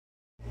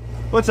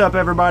What's up,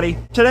 everybody?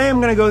 Today I'm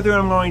going to go through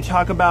and I'm going to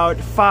talk about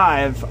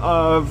 5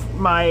 of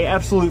my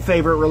absolute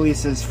favorite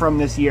releases from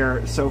this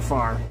year so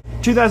far.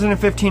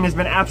 2015 has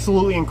been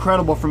absolutely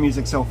incredible for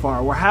music so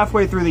far. We're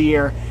halfway through the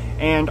year,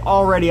 and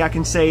already I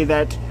can say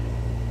that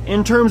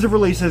in terms of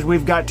releases,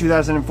 we've got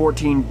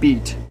 2014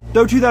 beat.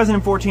 Though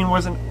 2014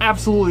 was an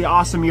absolutely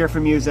awesome year for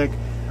music,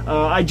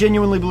 I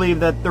genuinely believe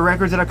that the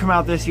records that have come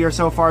out this year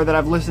so far that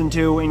I've listened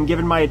to and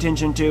given my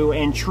attention to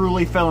and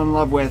truly fell in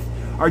love with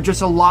are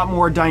just a lot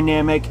more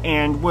dynamic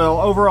and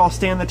will overall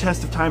stand the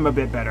test of time a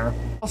bit better.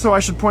 Also, I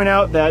should point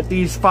out that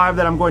these 5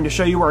 that I'm going to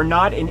show you are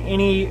not in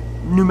any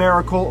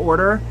numerical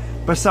order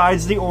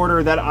besides the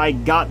order that I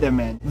got them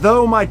in.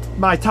 Though my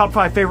top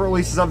 5 favorite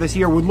releases of this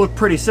year would look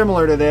pretty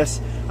similar to this,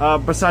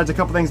 besides a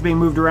couple things being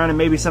moved around and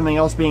maybe something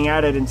else being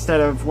added instead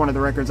of one of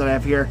the records that I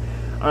have here,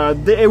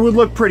 it would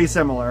look pretty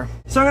similar.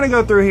 So I'm going to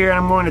go through here and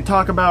I'm going to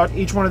talk about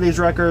each one of these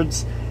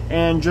records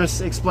and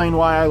just explain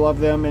why I love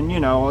them and, you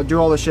know, do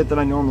all the shit that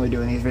I normally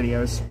do in these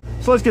videos.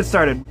 So let's get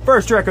started.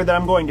 First record that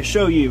I'm going to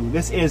show you,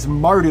 this is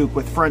Marduk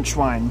with Front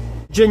Schwein.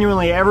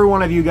 Genuinely, every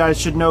one of you guys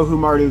should know who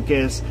Marduk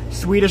is.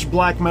 Swedish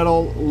black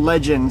metal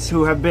legends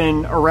who have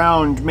been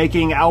around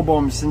making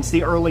albums since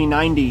the early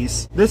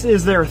 90s. This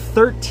is their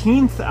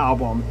 13th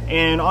album,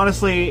 and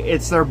honestly,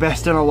 it's their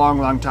best in a long,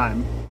 long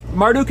time.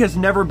 Marduk has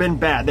never been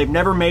bad. They've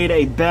never made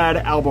a bad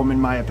album,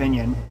 in my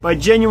opinion. But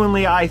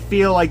genuinely, I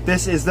feel like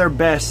this is their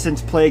best since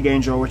Plague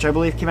Angel, which I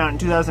believe came out in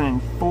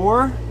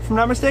 2004, if I'm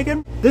not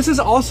mistaken. This is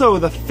also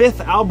the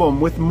 5th album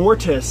with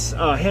Mortis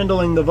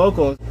handling the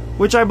vocals,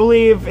 which I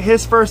believe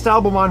his first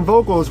album on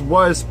vocals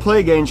was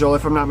Plague Angel,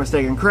 if I'm not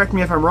mistaken. Correct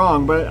me if I'm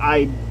wrong, but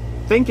I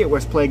think it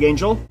was Plague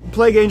Angel.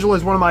 Plague Angel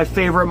is one of my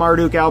favorite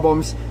Marduk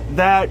albums.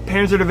 That,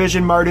 Panzer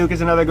Division Marduk is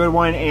another good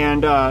one,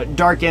 and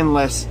Dark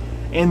Endless.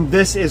 And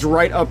this is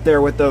right up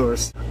there with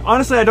those.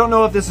 Honestly, I don't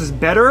know if this is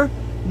better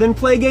than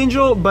Plague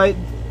Angel, but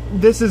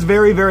this is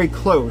very, very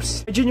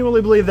close. I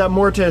genuinely believe that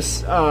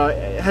Mortis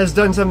has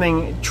done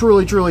something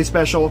truly, truly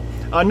special.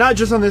 Not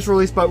just on this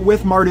release, but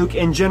with Marduk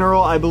in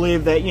general. I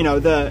believe that, you know,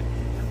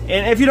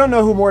 and if you don't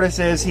know who Mortis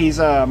is, he's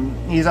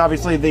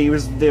obviously he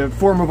was the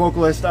former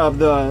vocalist of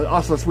the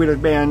also Swedish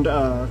band,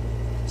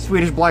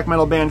 Swedish black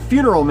metal band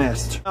Funeral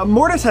Mist.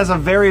 Mortis has a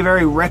very,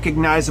 very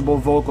recognizable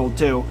vocal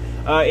too.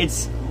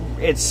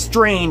 It's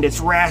strained, it's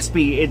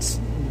raspy, it's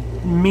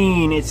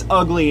mean, it's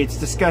ugly, it's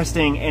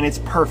disgusting, and it's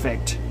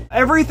perfect.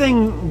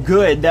 Everything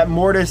good that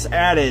Mortis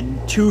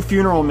added to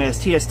Funeral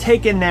Mist, he has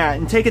taken that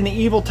and taken the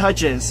evil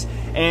touches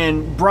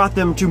and brought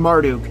them to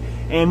Marduk.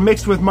 And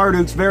mixed with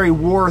Marduk's very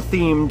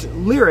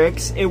war-themed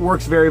lyrics, it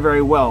works very,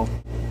 very well.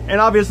 And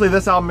obviously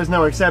this album is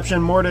no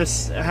exception.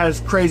 Mortis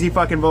has crazy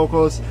fucking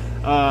vocals.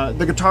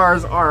 The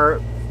guitars are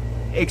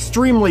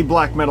extremely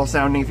black metal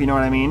sounding, if you know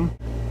what I mean.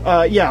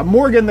 Yeah,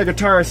 Morgan, the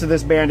guitarist of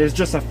this band, is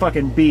just a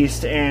fucking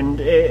beast, and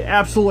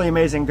absolutely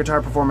amazing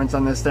guitar performance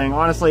on this thing.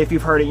 Honestly, if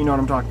you've heard it, you know what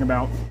I'm talking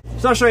about.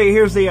 So I'll show you,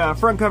 here's the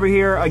front cover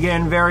here,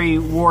 again, very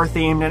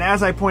war-themed, and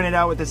as I pointed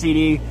out with the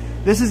CD,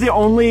 this is the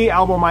only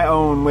album I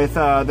own with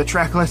the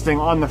track listing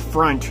on the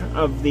front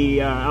of the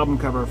album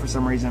cover for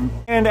some reason.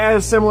 And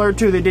as similar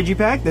to the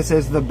Digipack, this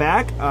is the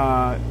back.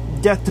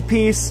 Death to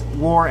Peace,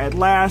 War at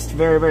Last,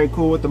 very, very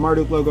cool with the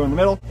Marduk logo in the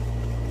middle.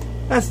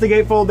 That's the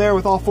gatefold there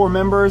with all 4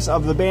 members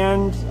of the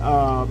band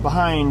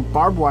behind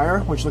barbed wire,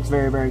 which looks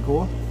very, very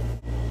cool.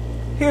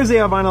 Here's the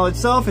vinyl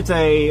itself. It's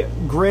a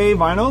gray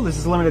vinyl. This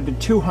is limited to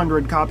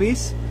 200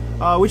 copies,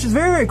 which is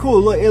very, very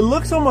cool. It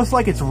looks almost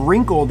like it's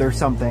wrinkled or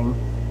something.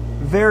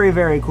 Very,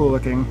 very cool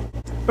looking.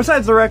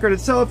 Besides the record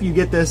itself, you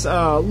get this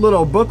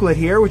little booklet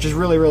here, which is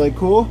really, really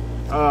cool.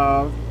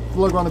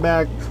 Logo on the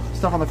back,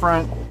 stuff on the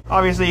front.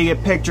 Obviously, you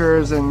get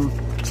pictures and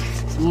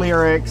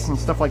lyrics and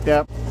stuff like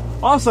that.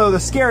 Also, the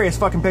scariest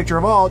fucking picture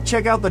of all,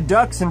 check out the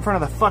ducks in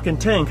front of the fucking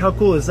tank. How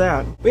cool is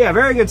that? But yeah,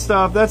 very good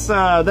stuff. That's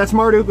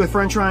Marduk with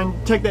Front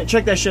Schwein.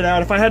 Check that shit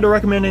out. If I had to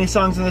recommend any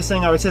songs in this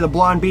thing, I would say The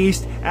Blonde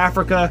Beast,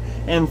 Africa,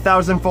 and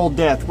Thousandfold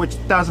Death, which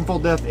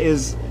Thousandfold Death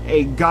is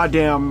a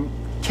goddamn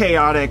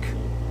chaotic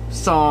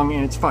song,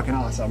 and it's fucking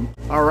awesome.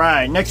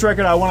 Alright, next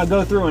record I want to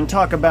go through and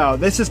talk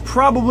about. This is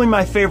probably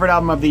my favorite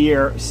album of the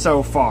year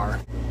so far.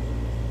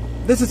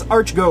 This is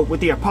Archgoat with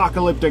the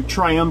Apocalyptic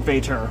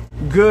Triumphator.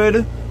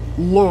 Good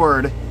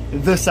Lord,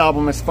 this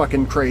album is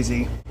fucking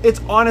crazy.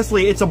 It's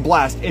honestly, it's a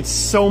blast. It's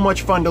so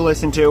much fun to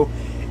listen to.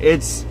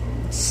 It's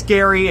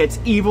scary, it's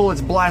evil,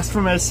 it's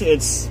blasphemous,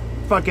 it's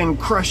fucking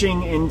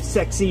crushing and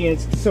sexy, and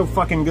it's so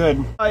fucking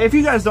good. If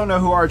you guys don't know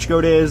who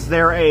Archgoat is,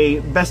 they're a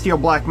bestial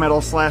black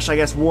metal slash, I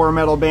guess, war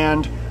metal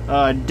band.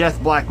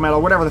 Death black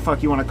metal, whatever the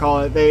fuck you want to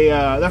call it.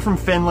 They're from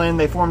Finland.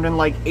 They formed in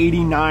like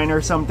 '89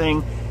 or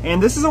something.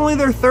 And this is only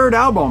their 3rd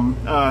album,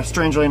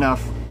 strangely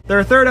enough.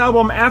 Their 3rd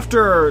album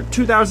after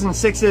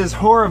 2006's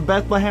Whore of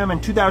Bethlehem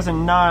and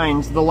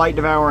 2009's The Light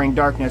Devouring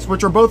Darkness,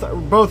 which are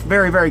both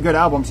very, very good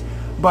albums.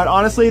 But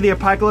honestly, the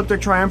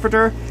Apocalyptic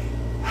Triumphator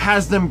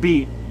has them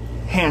beat,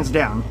 hands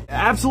down.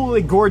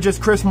 Absolutely gorgeous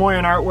Chris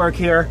Moyen artwork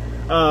here.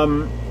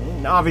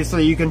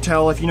 Obviously, you can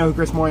tell if you know who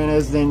Chris Moyen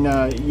is, then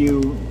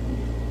you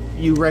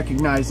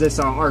recognize this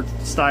art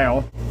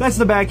style. That's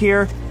the back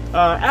here.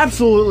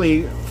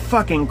 Absolutely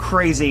fucking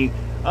crazy.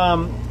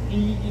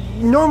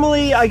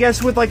 Normally, I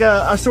guess with like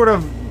a sort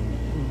of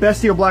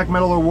bestial black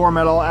metal or war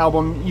metal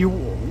album, you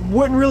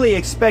wouldn't really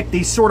expect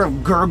these sort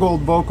of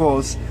gurgled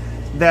vocals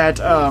that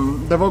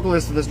the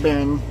vocalist of this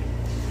band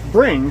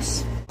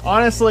brings.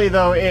 Honestly,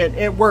 though,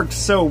 it works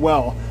so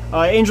well.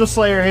 Angel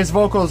Slayer, his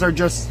vocals are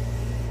just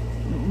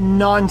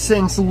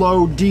nonsense,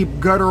 low, deep,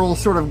 guttural,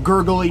 sort of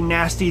gurgly,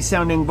 nasty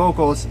sounding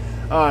vocals,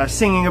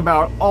 singing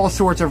about all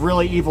sorts of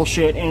really evil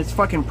shit, and it's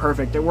fucking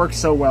perfect. It works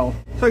so well.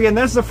 So again,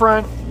 there's the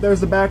front,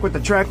 there's the back with the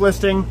track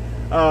listing,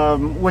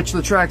 which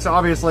the tracks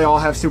obviously all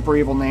have super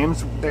evil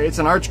names. It's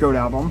an Archgoat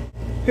album.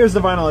 Here's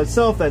the vinyl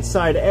itself. That's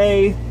side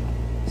A,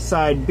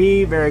 side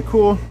B, very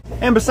cool.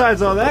 And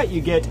besides all that,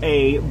 you get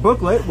a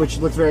booklet, which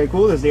looks very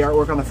cool. There's the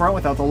artwork on the front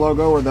without the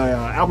logo or the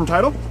album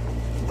title.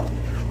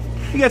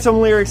 You get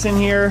some lyrics in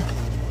here.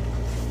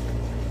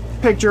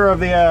 Picture of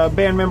the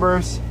band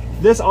members.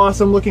 This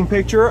awesome looking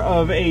picture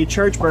of a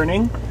church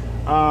burning.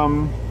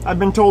 I've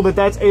been told that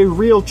that's a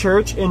real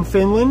church in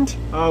Finland,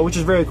 which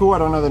is very cool. I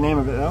don't know the name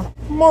of it though.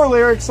 More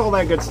lyrics, all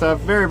that good stuff.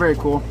 Very, very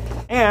cool.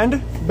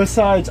 And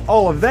besides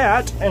all of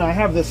that, and I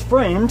have this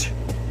framed,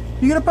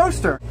 you get a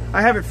poster.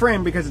 I have it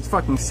framed because it's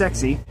fucking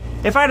sexy.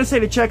 If I had to say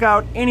to check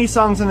out any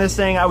songs in this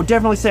thing, I would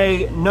definitely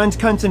say Nuns,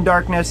 Cunts, and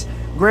Darkness,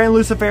 Grand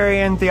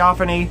Luciferian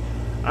Theophany,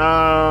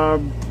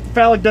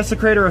 Phallic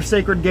Desecrator of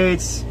Sacred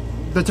Gates,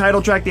 the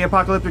title track, The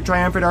Apocalyptic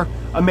Triumphator,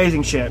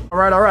 amazing shit.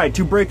 Alright,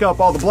 to break up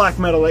all the black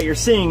metal that you're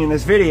seeing in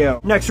this video,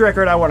 next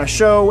record I want to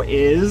show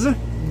is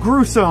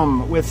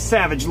Gruesome with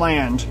Savage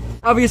Land.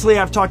 Obviously,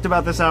 I've talked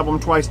about this album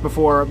twice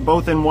before,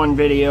 both in one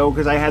video,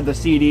 because I had the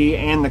CD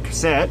and the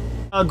cassette.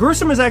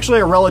 Gruesome is actually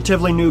a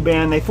relatively new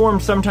band. They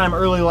formed sometime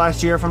early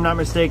last year, if I'm not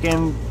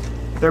mistaken.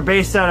 They're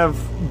based out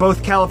of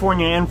both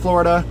California and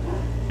Florida,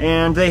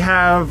 and they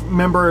have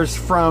members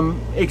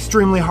from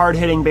extremely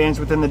hard-hitting bands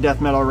within the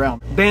death metal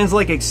realm. Bands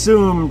like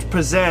Exhumed,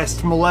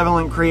 Possessed,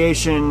 Malevolent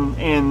Creation,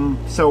 and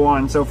so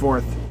on and so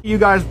forth. You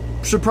guys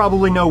should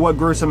probably know what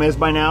Gruesome is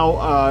by now.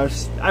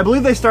 I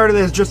believe they started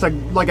as just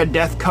like a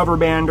death cover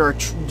band or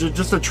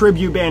just a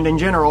tribute band in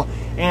general,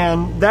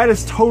 and that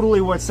is totally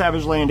what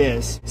Savage Land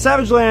is.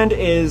 Savage Land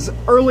is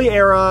early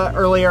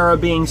era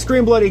being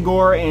scream, bloody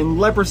gore, and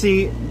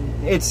leprosy.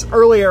 It's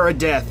early era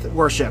death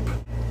worship.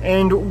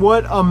 And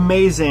what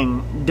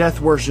amazing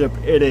death worship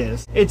it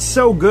is. It's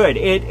so good.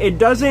 It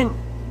doesn't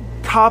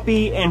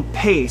copy and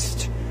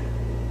paste,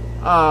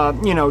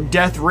 you know,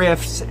 death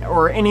riffs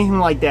or anything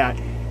like that.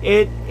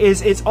 It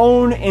is its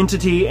own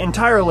entity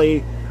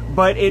entirely,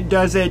 but it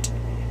does it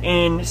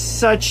in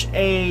such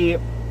a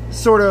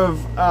sort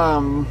of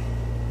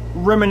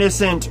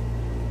reminiscent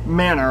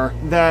manner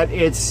that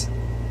it's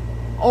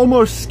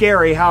almost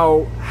scary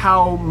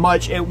how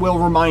much it will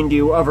remind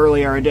you of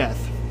early era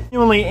death.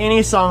 Genuinely,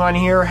 any song on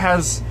here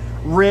has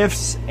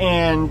riffs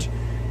and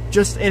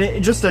just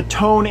a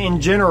tone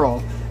in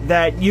general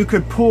that you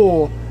could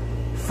pull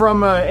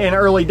from an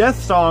early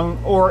death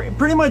song, or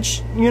pretty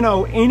much, you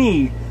know,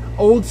 any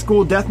old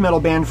school death metal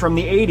band from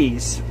the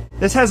 80s.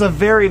 This has a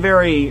very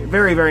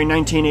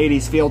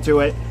 1980s feel to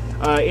it.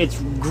 It's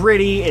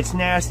gritty, it's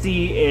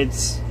nasty,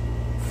 it's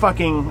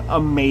fucking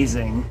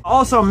amazing.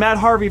 Also, Matt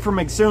Harvey from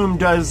Exhumed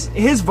does,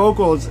 his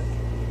vocals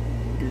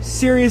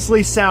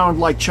seriously sound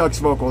like Chuck's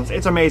vocals.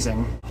 It's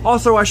amazing.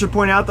 Also, I should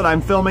point out that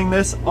I'm filming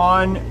this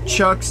on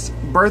Chuck's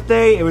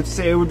birthday. It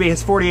would be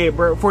his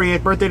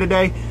 48th birthday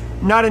today.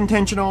 Not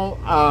intentional.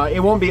 It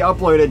won't be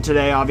uploaded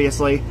today,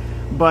 obviously.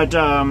 But,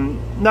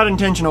 not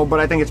intentional, but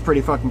I think it's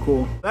pretty fucking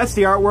cool. That's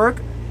the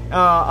artwork.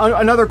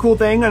 Another cool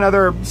thing,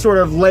 another sort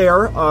of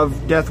layer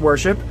of death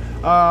worship.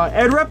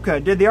 Ed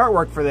Repka did the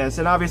artwork for this,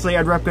 and obviously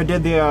Ed Repka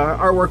did the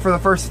artwork for the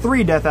first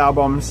 3 death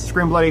albums,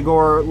 Scream, Bloody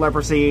Gore,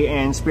 Leprosy,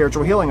 and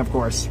Spiritual Healing, of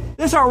course.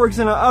 This artwork's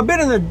in a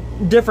bit in a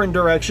different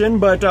direction,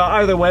 but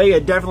either way,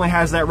 it definitely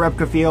has that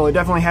Repka feel, it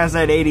definitely has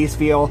that 80s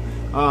feel.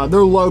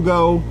 Their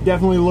logo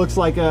definitely looks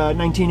like a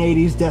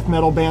 1980s death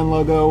metal band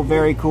logo,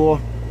 very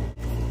cool.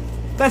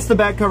 That's the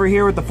back cover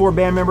here with the 4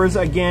 band members.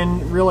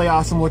 Again, really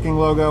awesome looking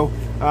logo.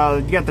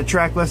 You got the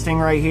track listing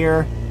right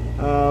here.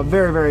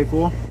 Very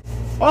cool.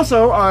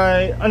 Also,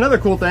 another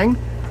cool thing,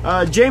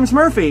 James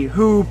Murphy,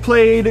 who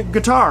played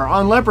guitar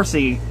on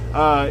Leprosy,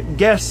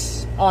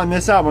 guests on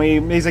this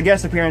album. He's a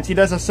guest appearance. He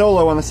does a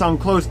solo on the song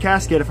Closed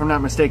Casket, if I'm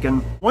not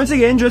mistaken. Once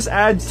again, just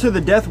adds to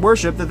the death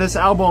worship that this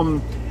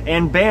album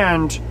and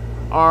band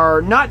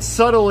are not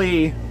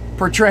subtly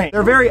portraying.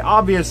 They're very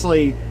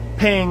obviously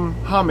paying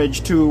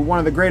homage to one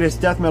of the greatest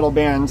death metal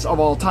bands of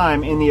all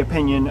time, in the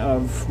opinion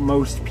of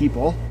most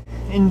people.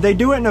 And they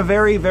do it in a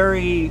very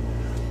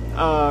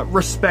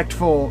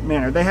respectful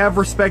manner. They have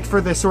respect for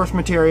the source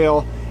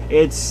material.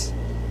 It's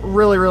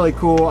really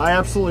cool. I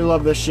absolutely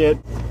love this shit.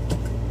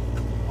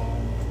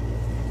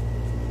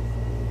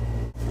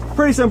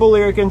 Pretty simple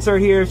lyric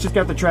insert here. It's just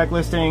got the track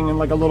listing and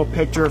like a little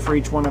picture for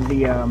each one of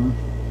the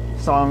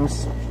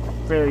songs.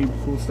 Very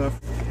cool stuff.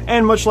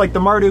 And much like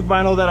the Marduk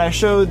vinyl that I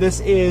showed, this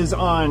is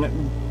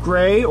on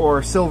gray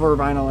or silver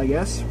vinyl, I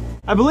guess.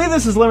 I believe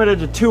this is limited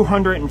to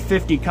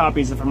 250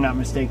 copies, if I'm not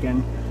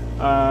mistaken.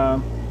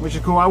 which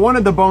is cool. I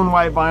wanted the bone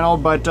white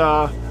vinyl, but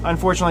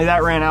unfortunately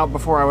that ran out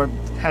before I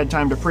had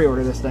time to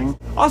pre-order this thing.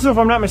 Also, if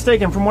I'm not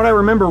mistaken, from what I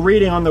remember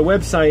reading on the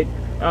website,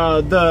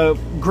 the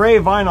gray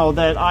vinyl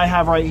that I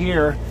have right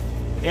here,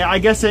 I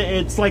guess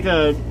it's like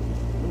a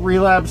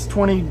Relapse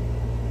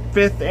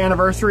 25th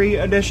anniversary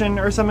edition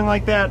or something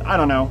like that. I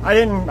don't know. I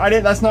didn't,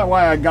 that's not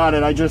why I got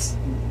it. I just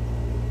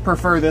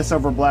prefer this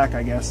over black,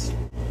 I guess.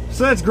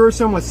 So that's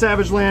Gruesome with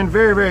Savage Land.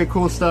 Very, very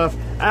cool stuff.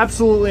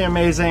 Absolutely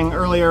amazing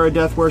early era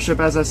death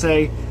worship, as I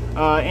say.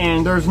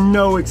 And there's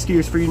no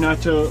excuse for you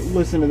not to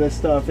listen to this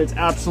stuff. It's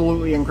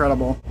absolutely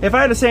incredible. If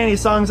I had to say any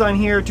songs on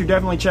here to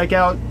definitely check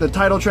out, the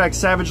title track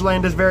Savage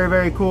Land is very,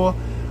 very cool,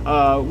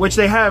 which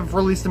they have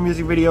released a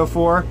music video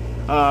for,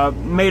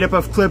 made up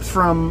of clips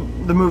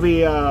from the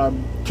movie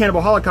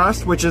Cannibal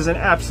Holocaust, which is an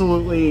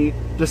absolutely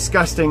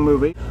disgusting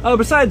movie.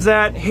 Besides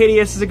that,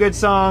 Hideous is a good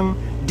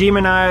song,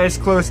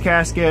 Demonized, Closed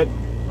Casket,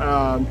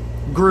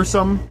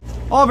 Gruesome.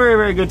 All very,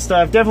 very good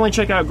stuff. Definitely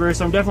check out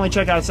Gruesome. Definitely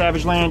check out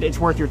Savage Land. It's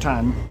worth your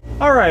time.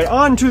 Alright,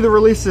 on to the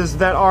releases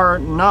that are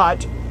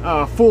not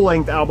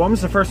full-length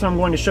albums. The first one I'm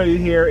going to show you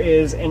here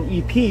is an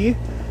EP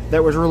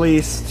that was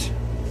released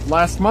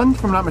last month,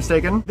 if I'm not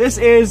mistaken. This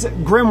is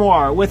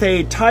Grimoire, with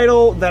a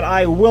title that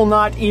I will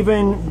not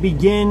even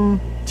begin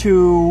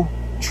to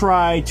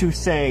try to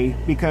say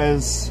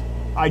because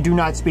I do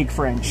not speak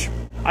French.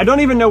 I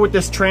don't even know what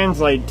this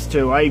translates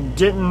to. I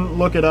didn't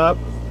look it up,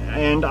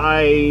 and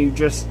I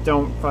just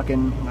don't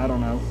fucking, I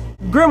don't know.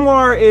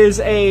 Grimoire is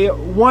a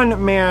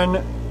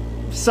one-man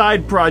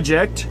side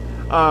project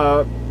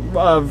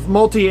of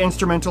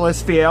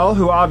multi-instrumentalist Fiel,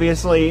 who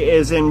obviously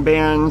is in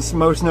bands,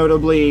 most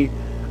notably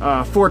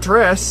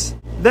Fortress.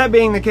 That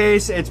being the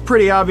case, it's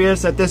pretty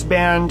obvious that this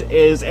band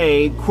is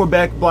a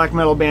Quebec black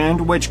metal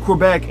band, which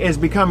Quebec is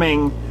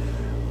becoming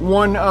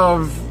one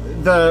of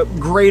the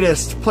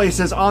greatest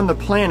places on the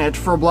planet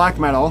for black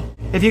metal.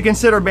 If you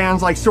consider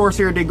bands like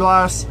Sorcier de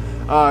Glace,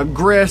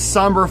 Gris,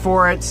 Sombre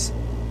Forets,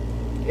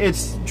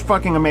 it's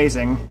fucking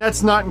amazing.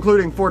 That's not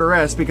including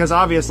Fortress, because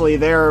obviously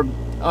they're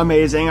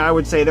amazing. I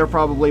would say they're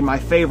probably my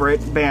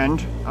favorite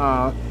band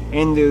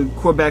in the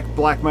Quebec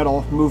black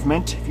metal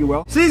movement, if you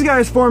will. So these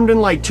guys formed in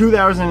like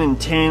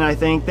 2010, I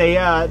think. They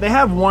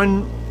have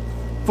one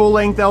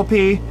full-length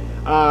LP,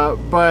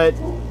 but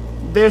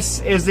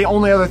this is the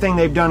only other thing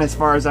they've done as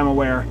far as I'm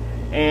aware.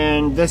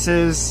 And this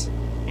is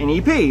an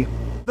EP.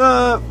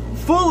 The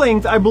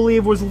full-length, I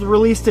believe, was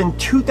released in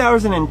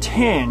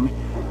 2010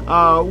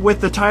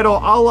 with the title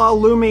A la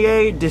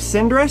Lumiere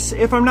Descendris,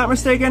 if I'm not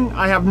mistaken.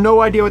 I have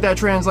no idea what that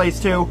translates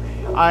to.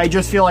 I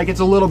just feel like it's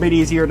a little bit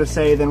easier to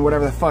say than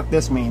whatever the fuck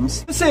this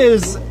means. This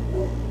is...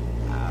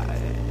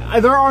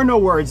 there are no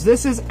words.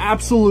 This is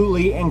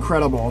absolutely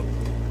incredible.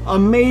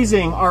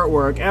 Amazing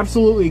artwork,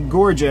 absolutely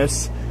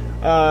gorgeous.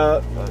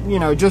 You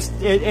know,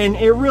 and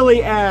it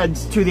really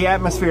adds to the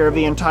atmosphere of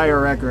the entire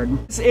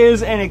record. This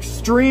is an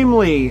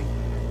extremely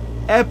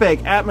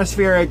epic,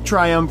 atmospheric,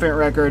 triumphant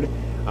record,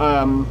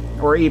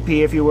 or EP,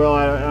 if you will.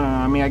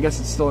 I mean, I guess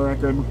it's still a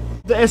record.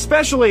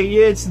 Especially,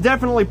 it's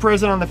definitely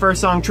present on the first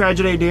song,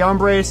 Tragédie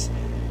d'Embrace.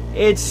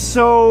 It's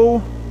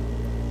so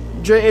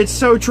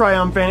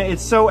triumphant,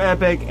 it's so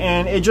epic,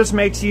 and it just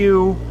makes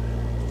you...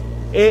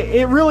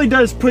 It really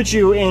does put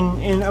you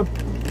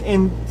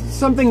in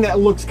something that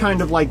looks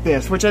kind of like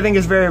this, which I think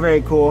is very,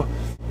 very cool.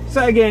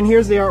 So again,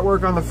 here's the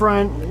artwork on the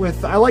front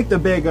with, I like the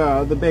big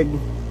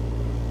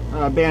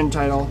band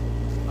title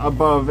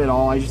above it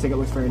all. I just think it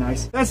looks very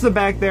nice. That's the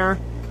back there.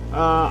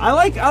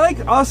 I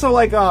also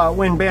like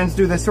when bands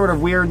do this sort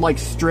of weird like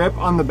strip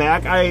on the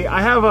back.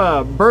 I have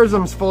a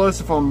Burzum's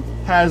Philosophem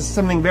has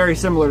something very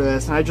similar to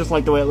this, and I just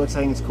like the way it looks. I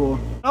think it's cool.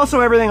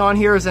 Also, everything on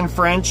here is in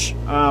French.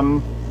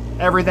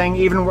 Everything,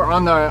 even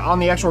on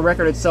the actual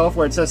record itself,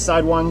 where it says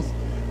side 1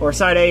 or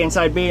side A and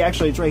side B.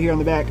 Actually, it's right here on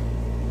the back,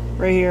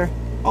 right here,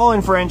 all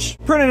in French.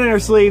 Printed inner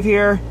sleeve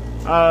here.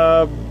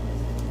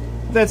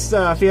 That's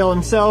Fiel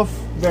himself.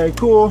 Very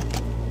cool.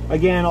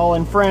 Again, all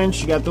in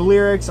French. You got the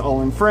lyrics,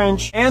 all in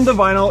French. And the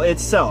vinyl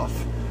itself.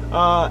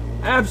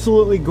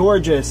 Absolutely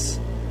gorgeous.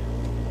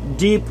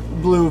 Deep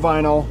blue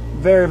vinyl.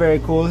 Very, very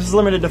cool. This is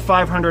limited to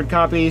 500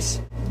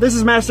 copies. This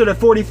is mastered at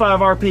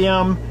 45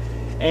 RPM,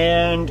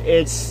 and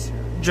it's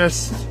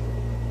just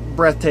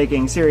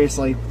breathtaking,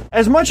 seriously.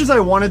 As much as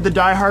I wanted the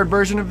Die Hard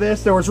version of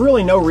this, there was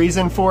really no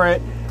reason for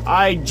it.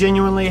 I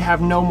genuinely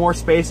have no more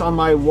space on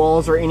my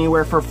walls or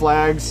anywhere for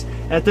flags.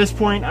 At this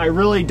point, I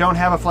really don't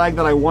have a flag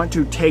that I want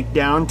to take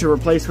down to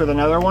replace with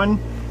another one.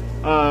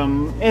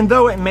 And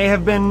though it may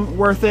have been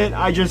worth it,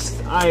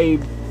 I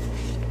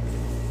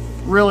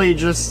really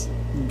just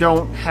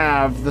don't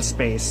have the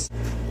space.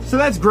 So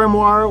that's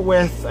Grimoire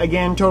with,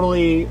 again,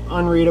 totally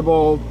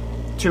unreadable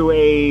to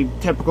a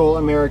typical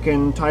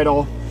American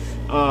title.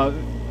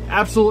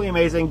 Absolutely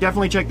amazing.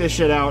 Definitely check this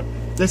shit out.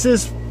 This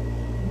is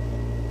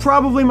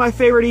probably my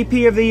favorite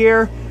EP of the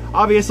year.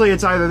 Obviously,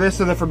 it's either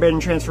this or The Forbidden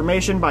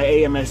Transformation by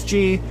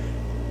AMSG,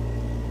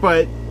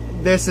 but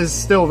this is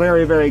still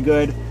very, very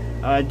good.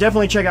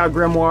 Definitely check out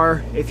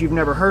Grimoire if you've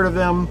never heard of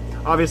them.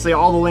 Obviously,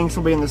 all the links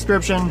will be in the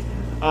description.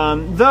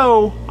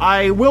 Though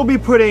I will be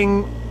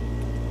putting,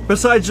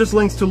 besides just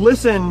links to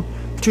listen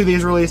to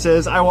these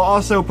releases, I will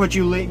also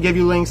give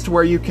you links to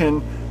where you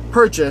can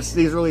purchase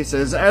these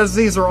releases. As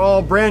these are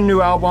all brand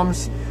new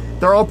albums,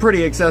 they're all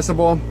pretty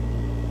accessible.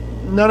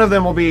 None of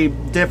them will be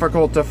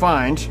difficult to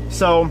find.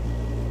 So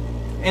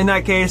in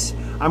that case,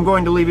 I'm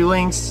going to leave you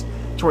links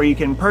to where you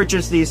can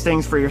purchase these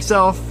things for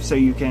yourself, so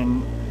you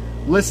can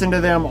listen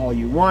to them all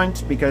you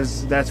want,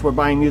 because that's what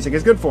buying music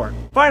is good for.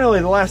 Finally,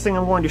 the last thing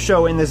I'm going to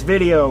show in this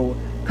video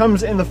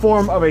comes in the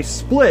form of a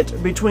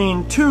split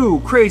between two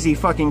crazy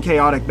fucking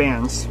chaotic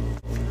bands.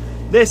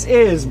 This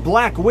is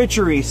Black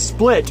Witchery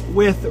split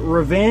with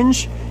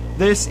Revenge.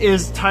 This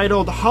is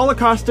titled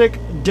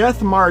Holocaustic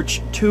Death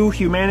March to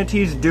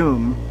Humanity's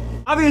Doom.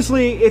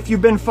 Obviously, if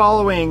you've been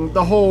following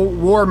the whole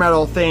war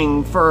metal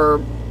thing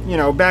for, you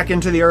know, back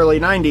into the early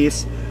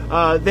 90s,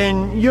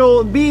 then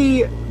you'll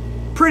be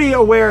pretty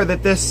aware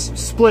that this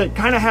split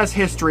kind of has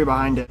history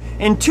behind it.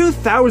 In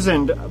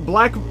 2000,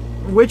 Black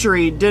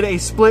Witchery did a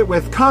split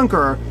with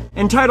Conqueror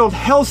entitled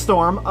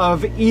Hellstorm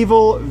of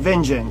Evil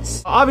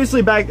Vengeance.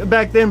 Obviously back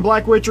then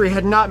Black Witchery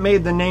had not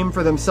made the name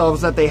for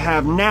themselves that they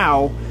have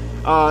now,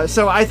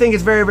 so I think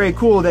it's very, very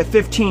cool that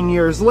 15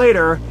 years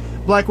later,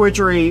 Black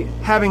Witchery,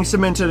 having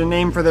cemented a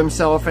name for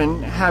themselves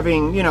and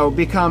having, you know,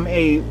 become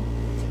a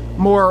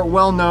more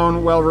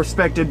well-known,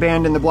 well-respected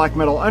band in the black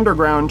metal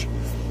underground,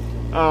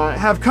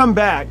 have come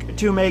back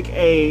to make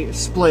a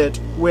split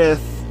with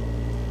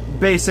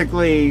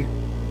basically,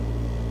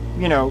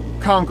 you know,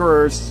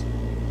 Conqueror's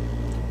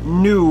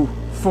new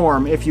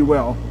form, if you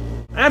will.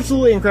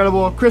 Absolutely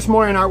incredible. Chris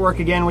Moran artwork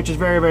again, which is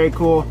very, very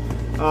cool.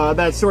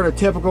 That sort of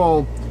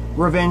typical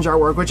Revenge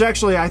artwork, which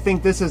actually I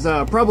think this is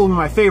probably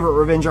my favorite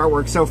Revenge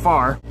artwork so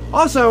far.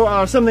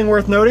 Also, something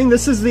worth noting,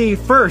 this is the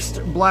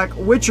first Black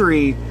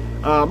Witchery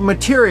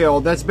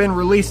material that's been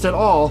released at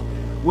all,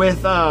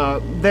 with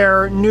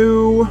their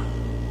new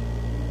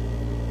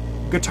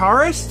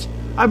guitarist,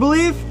 I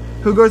believe,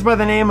 who goes by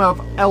the name of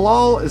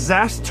Elal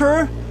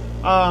Zaster.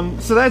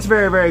 So that's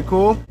very, very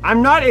cool.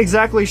 I'm not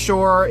exactly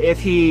sure if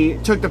he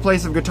took the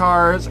place of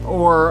guitars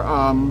or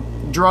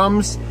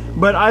drums,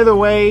 but either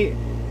way,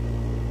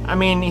 I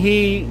mean,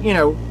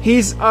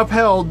 he's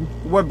upheld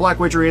what Black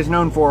Witchery is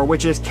known for,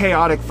 which is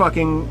chaotic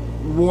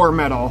fucking war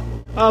metal.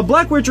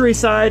 Black Witchery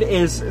side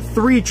is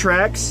 3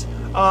 tracks.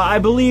 I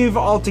believe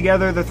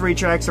altogether the 3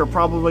 tracks are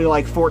probably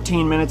like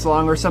 14 minutes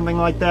long or something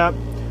like that.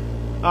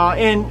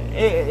 And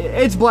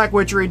it's Black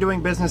Witchery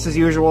doing business as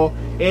usual.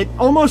 It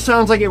almost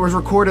sounds like it was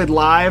recorded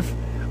live.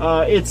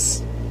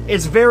 It's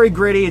very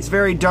gritty, it's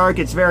very dark,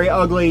 it's very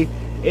ugly.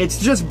 It's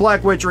just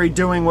Black Witchery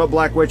doing what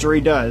Black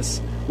Witchery does,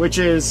 which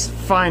is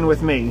fine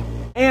with me.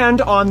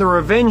 And on the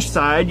Revenge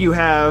side, you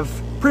have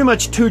pretty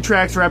much 2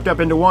 tracks wrapped up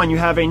into one. You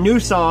have a new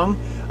song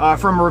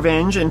from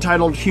Revenge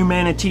entitled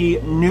Humanity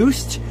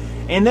Noosed,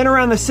 and then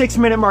around the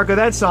 6-minute mark of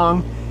that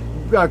song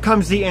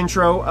comes the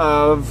intro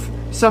of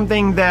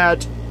something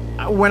that,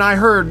 when I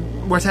heard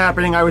what's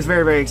happening, I was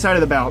very, very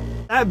excited about.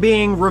 That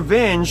being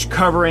Revenge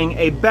covering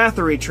a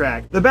Bathory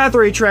track. The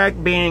Bathory track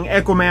being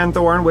Echoman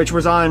Thorn, which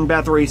was on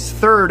Bathory's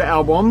 3rd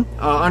album,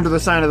 Under the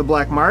Sign of the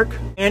Black Mark.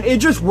 And it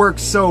just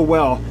works so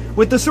well.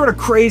 With the sort of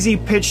crazy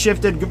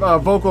pitch-shifted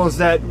vocals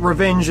that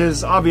Revenge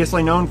is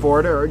obviously known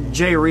for, or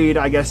Jay Reed,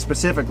 I guess,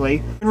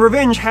 specifically. And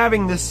Revenge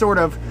having this sort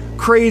of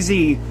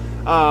crazy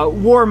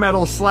war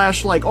metal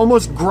slash, like,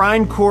 almost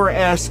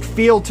grindcore-esque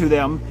feel to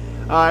them.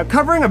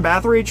 Covering a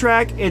Bathory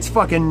track, it's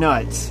fucking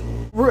nuts.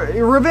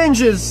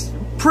 Revenge is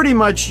pretty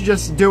much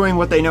just doing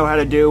what they know how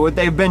to do, what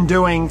they've been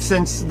doing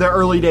since the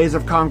early days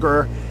of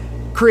Conqueror,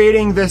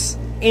 creating this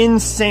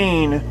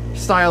insane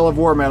style of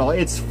war metal.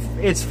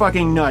 It's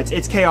fucking nuts.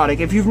 It's chaotic.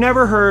 If you've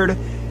never heard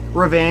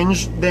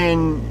Revenge,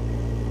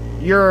 then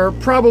you're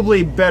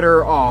probably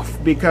better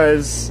off,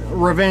 because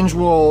Revenge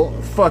will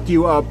fuck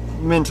you up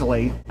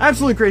mentally.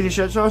 Absolutely crazy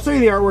shit. So I'll show you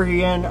the artwork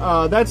again.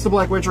 That's the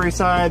Black Witchery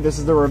side. This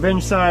is the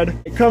Revenge side.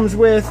 It comes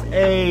with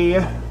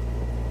a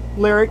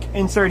lyric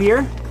insert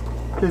here,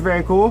 which is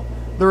very cool.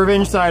 The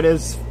Revenge side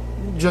is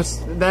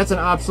just, that's an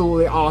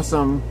absolutely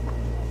awesome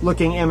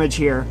looking image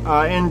here.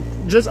 And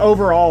just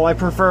overall, I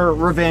prefer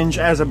Revenge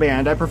as a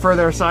band. I prefer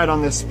their side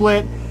on this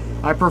split.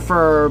 I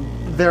prefer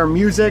their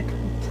music,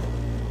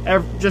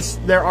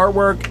 just their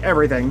artwork,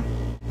 everything.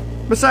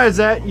 Besides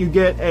that, you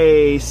get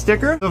a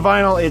sticker, the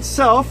vinyl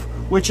itself,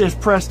 which is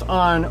pressed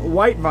on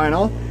white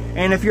vinyl.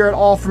 And if you're at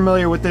all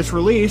familiar with this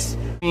release,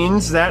 it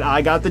means that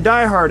I got the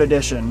Die Hard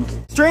edition.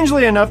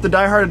 Strangely enough, the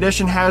Die Hard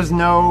edition has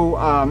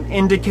no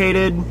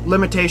indicated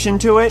limitation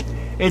to it.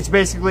 It's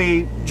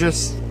basically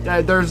just,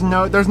 there's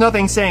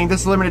nothing saying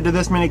this is limited to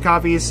this many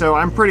copies, so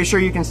I'm pretty sure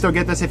you can still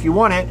get this if you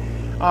want it.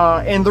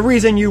 And the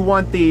reason you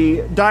want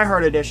the Die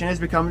Hard edition is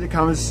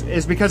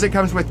because it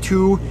comes with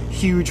 2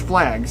 huge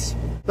flags.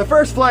 The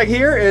first flag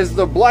here is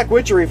the Black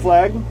Witchery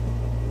flag,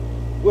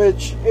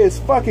 which is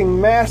fucking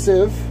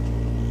massive,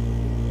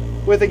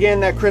 with again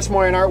that Chris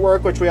Moran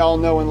artwork, which we all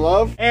know and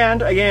love.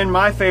 And again,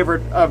 my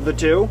favorite of the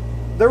 2,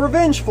 the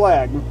Revenge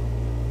flag,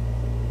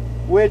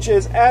 which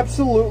is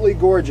absolutely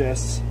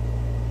gorgeous.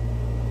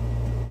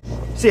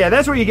 So yeah,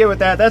 that's what you get with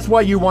that. That's why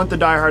you want the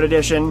Die Hard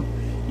edition.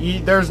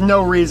 There's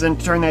no reason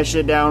to turn that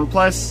shit down.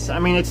 Plus, I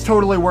mean, it's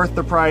totally worth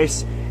the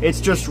price. It's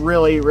just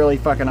really, really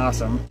fucking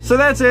awesome. So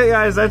that's it,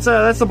 guys. That's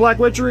the Black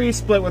Witchery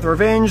split with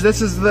Revenge.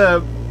 This is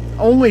the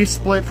only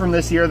split from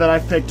this year that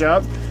I've picked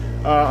up,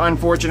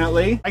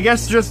 unfortunately. I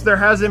guess just there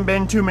hasn't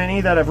been too many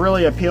that have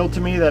really appealed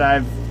to me that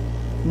I've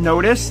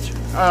noticed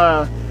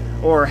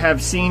or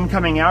have seen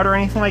coming out or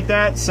anything like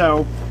that.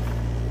 So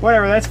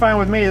whatever, that's fine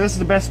with me. This is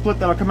the best split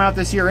that'll come out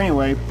this year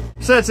anyway.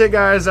 So that's it,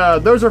 guys.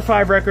 Those are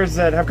 5 records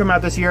that have come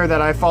out this year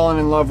that I've fallen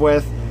in love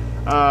with.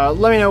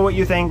 Let me know what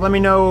you think. Let me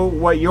know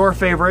what your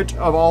favorite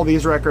of all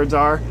these records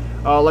are.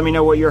 Let me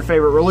know what your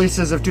favorite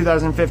releases of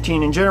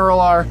 2015 in general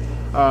are.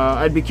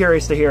 I'd be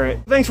curious to hear it.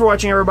 Thanks for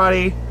watching,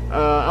 everybody.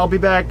 I'll be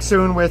back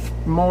soon with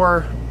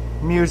more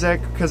music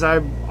because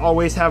I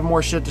always have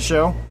more shit to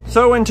show.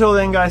 So until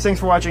then, guys, thanks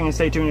for watching and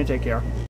stay tuned and take care.